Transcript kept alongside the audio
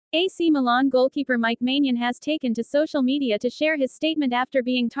AC Milan goalkeeper Mike Maignan has taken to social media to share his statement after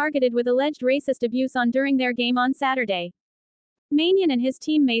being targeted with alleged racist abuse during their game on Saturday. Maignan and his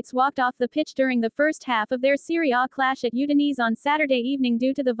teammates walked off the pitch during the first half of their Serie A clash at Udinese on Saturday evening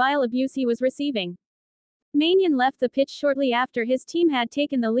due to the vile abuse he was receiving. Maignan left the pitch shortly after his team had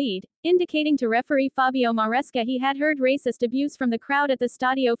taken the lead, indicating to referee Fabio Maresca he had heard racist abuse from the crowd at the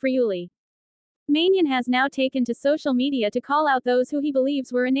Stadio Friuli. Maignan has now taken to social media to call out those who he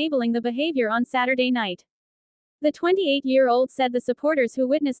believes were enabling the behavior on Saturday night. The 28-year-old said the supporters who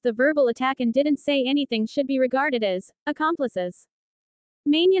witnessed the verbal attack and didn't say anything should be regarded as accomplices.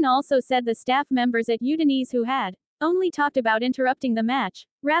 Maignan also said the staff members at Udinese who had only talked about interrupting the match,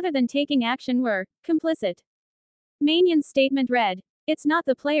 rather than taking action, were complicit. Maignan's statement read, "It's not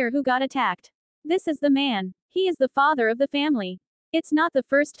the player who got attacked. This is the man. He is the father of the family. It's not the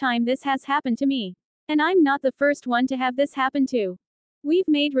first time this has happened to me. And I'm not the first one to have this happen to. We've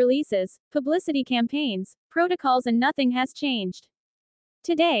made releases, publicity campaigns, protocols, and nothing has changed.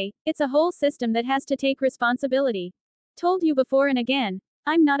 Today, it's a whole system that has to take responsibility. Told you before and again,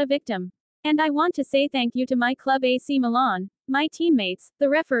 I'm not a victim. And I want to say thank you to my club AC Milan, my teammates, the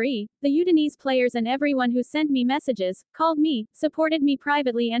referee, the Udinese players, and everyone who sent me messages, called me, supported me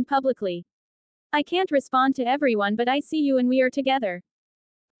privately and publicly. I can't respond to everyone, but I see you and we are together.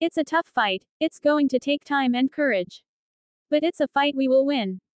 It's a tough fight, it's going to take time and courage. But it's a fight we will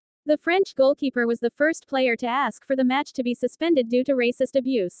win." The French goalkeeper was the first player to ask for the match to be suspended due to racist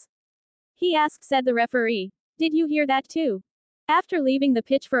abuse. He asked, said the referee, "Did you hear that too?" After leaving the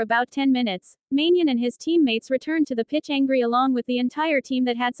pitch for about 10 minutes, Maignan and his teammates returned to the pitch angry along with the entire team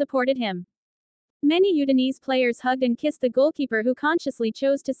that had supported him. Many Udinese players hugged and kissed the goalkeeper, who consciously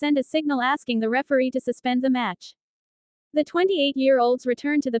chose to send a signal asking the referee to suspend the match. The 28-year-old's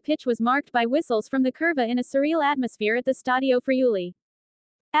return to the pitch was marked by whistles from the curva in a surreal atmosphere at the Stadio Friuli.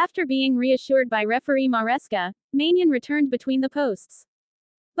 After being reassured by referee Maresca, Maignan returned between the posts.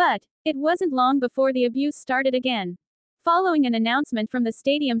 But it wasn't long before the abuse started again. Following an announcement from the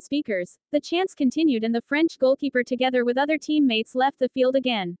stadium speakers, the chants continued and the French goalkeeper together with other teammates left the field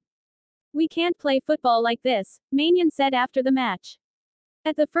again. "We can't play football like this," Maignan said after the match.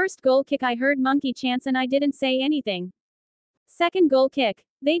 "At the first goal kick I heard monkey chants and I didn't say anything. Second goal kick,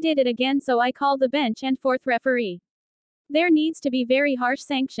 they did it again, so I called the bench and fourth referee. There needs to be very harsh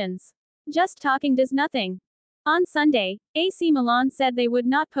sanctions. Just talking does nothing." On Sunday, AC Milan said they would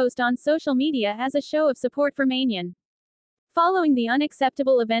not post on social media as a show of support for Maignan. Following the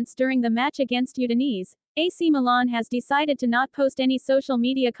unacceptable events during the match against Udinese, AC Milan has decided to not post any social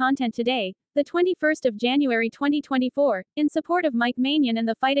media content today, the 21st of January 2024, in support of Mike Maignan and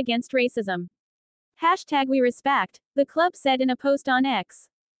the fight against racism. #WeRespect, the club said in a post on X.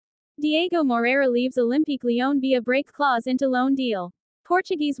 Diego Moreira leaves Olympique Lyon via break clause into loan deal.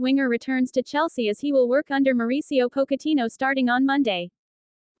 Portuguese winger returns to Chelsea as he will work under Mauricio Pochettino starting on Monday.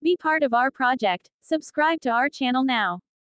 Be part of our project, subscribe to our channel now.